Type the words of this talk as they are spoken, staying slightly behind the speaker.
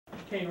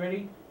Okay,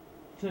 ready?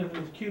 To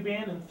the cue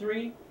band in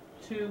 3,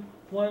 2,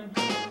 1.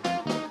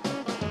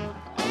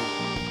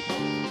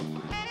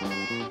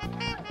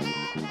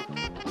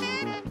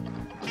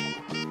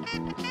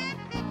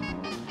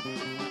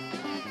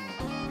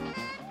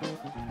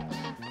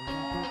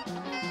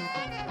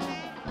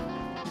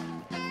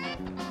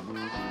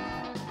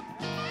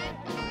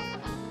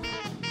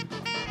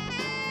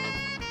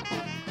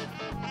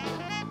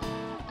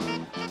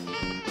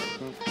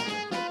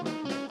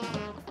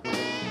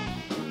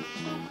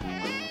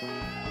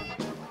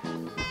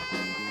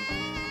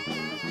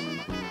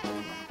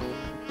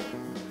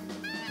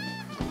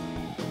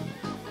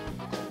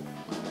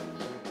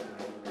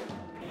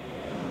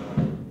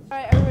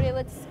 Alright everybody,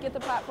 let's get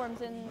the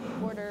platforms in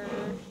order.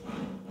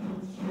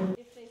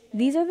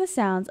 These are the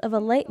sounds of a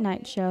late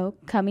night show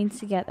coming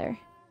together.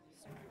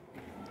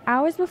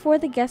 Hours before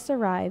the guests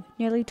arrive,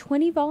 nearly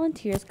 20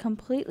 volunteers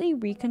completely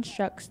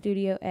reconstruct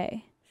Studio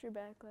A. Your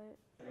backlight.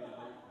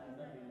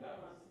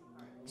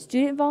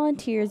 Student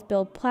volunteers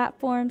build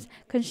platforms,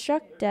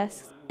 construct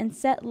desks, and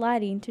set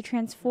lighting to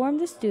transform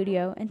the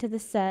studio into the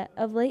set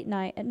of Late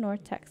Night at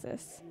North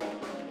Texas.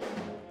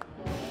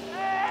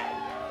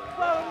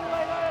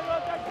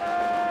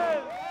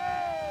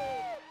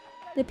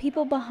 The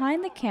people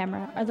behind the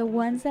camera are the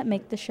ones that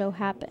make the show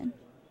happen.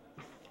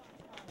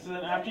 So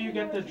then after you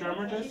get the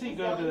drummer, Jesse,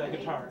 go to the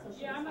guitar.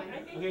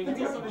 Okay,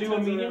 do a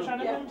medium shot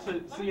of him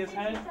to see his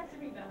head.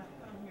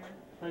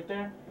 Right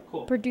there?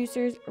 Cool.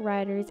 Producers,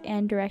 writers,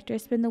 and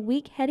directors spend the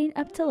week heading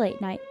up to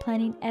Late Night,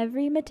 planning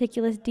every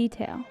meticulous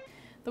detail.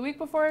 The week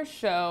before a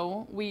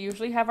show, we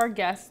usually have our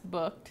guests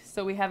booked,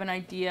 so we have an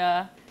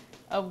idea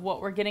of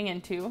what we're getting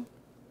into.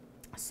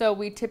 So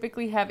we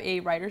typically have a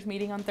writers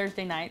meeting on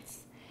Thursday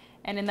nights,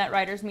 and in that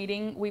writers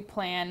meeting, we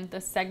plan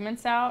the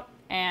segments out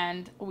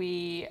and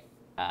we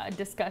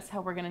discuss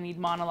how we're gonna need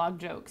monologue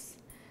jokes.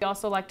 We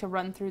also like to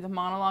run through the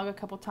monologue a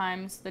couple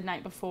times the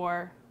night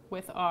before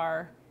with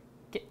our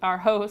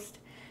host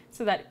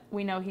so that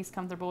we know he's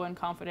comfortable and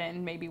confident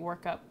and maybe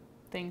work up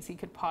things he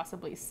could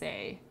possibly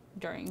say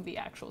during the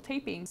actual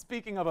taping.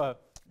 Speaking of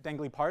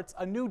dangly parts,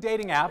 a new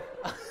dating app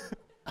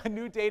a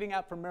new dating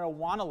app for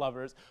marijuana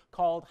lovers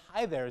called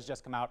Hi There has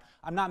just come out.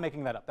 I'm not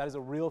making that up. That is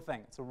a real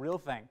thing. It's a real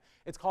thing.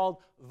 It's called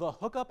the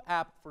Hookup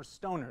App for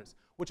Stoners,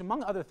 which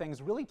among other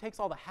things really takes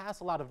all the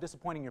hassle out of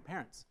disappointing your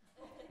parents.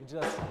 You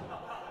just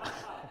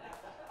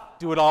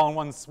do it all in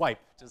one swipe.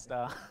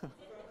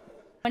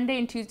 Monday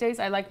and Tuesdays,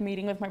 I like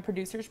meeting with my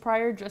producers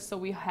prior just so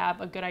we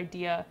have a good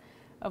idea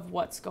of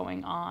what's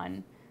going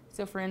on.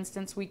 So for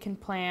instance, we can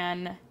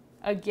plan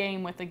a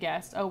game with a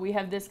guest. Oh, we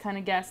have this kind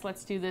of guest,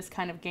 let's do this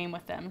kind of game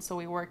with them. So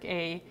we work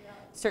a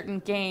certain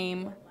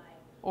game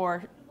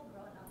or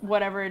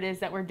whatever it is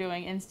that we're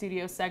doing in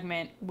studio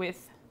segment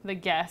with the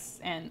guests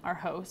and our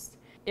host.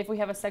 If we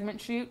have a segment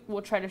shoot,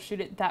 we'll try to shoot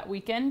it that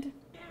weekend.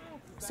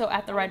 So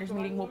at the writers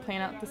meeting, we'll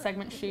plan out the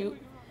segment shoot,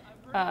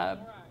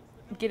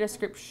 get a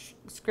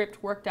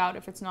script worked out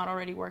if it's not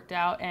already worked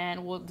out,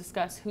 and we'll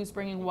discuss who's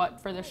bringing what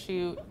for the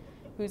shoot,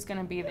 who's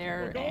gonna be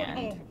there,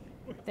 and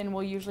then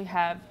we'll usually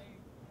have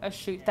a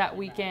shoot that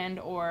weekend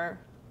or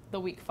the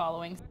week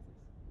following.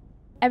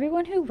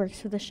 Everyone who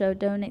works for the show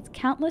donates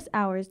countless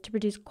hours to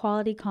produce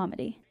quality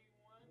comedy.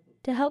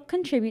 To help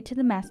contribute to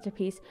the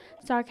masterpiece,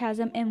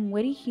 sarcasm and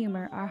witty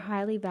humor are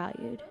highly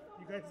valued.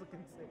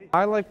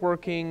 I like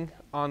working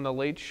on the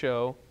late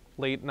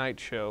night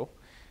show,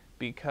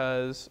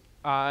 because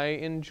I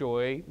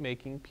enjoy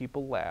making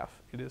people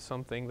laugh. It is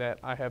something that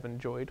I have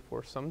enjoyed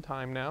for some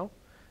time now,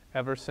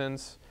 ever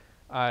since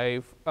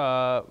I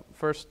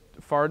first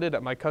farted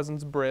at my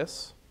cousin's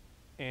bris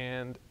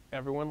and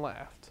everyone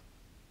laughed.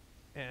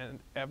 And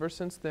ever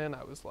since then,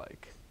 I was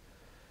like,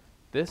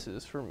 this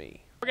is for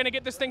me. We're gonna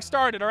get this thing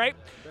started, all right?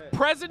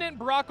 President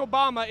Barack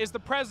Obama is the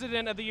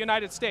president of the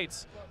United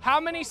States. How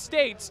many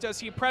states does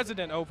he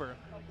president over?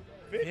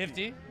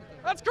 50.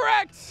 That's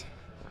correct.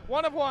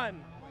 One of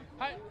one.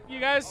 Hi, you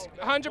guys,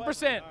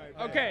 100%.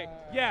 Okay,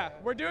 yeah,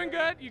 we're doing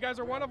good. You guys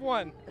are one of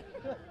one.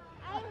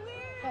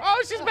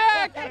 Oh, she's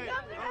back!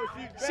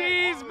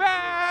 She's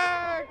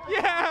back!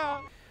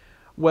 Yeah!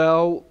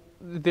 Well,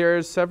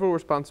 there's several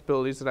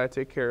responsibilities that I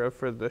take care of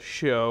for the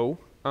show.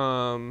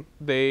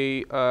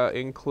 They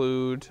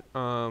include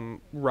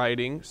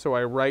writing, so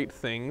I write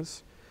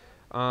things,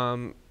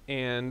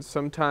 and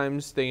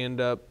sometimes they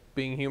end up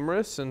being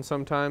humorous, and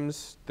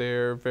sometimes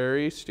they're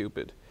very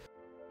stupid.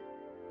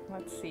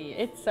 Let's see,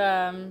 it's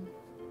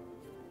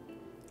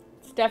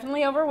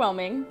definitely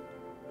overwhelming,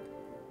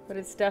 but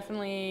it's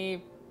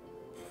definitely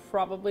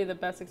probably the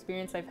best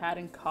experience I've had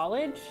in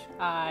college.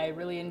 I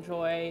really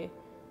enjoy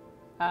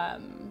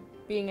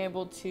being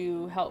able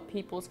to help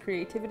people's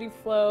creativity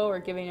flow or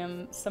giving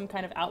them some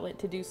kind of outlet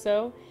to do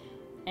so.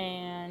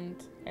 And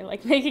I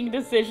like making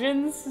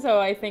decisions, so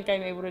I think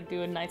I'm able to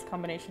do a nice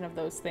combination of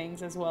those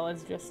things, as well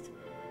as just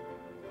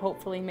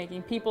hopefully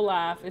making people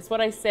laugh is what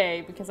I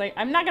say, because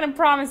I'm not gonna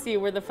promise you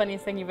we're the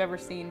funniest thing you've ever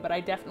seen, but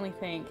I definitely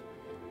think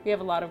we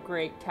have a lot of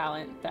great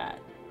talent that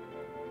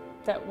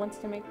wants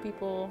to make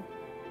people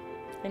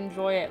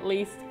enjoy at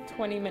least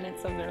 20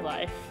 minutes of their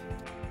life.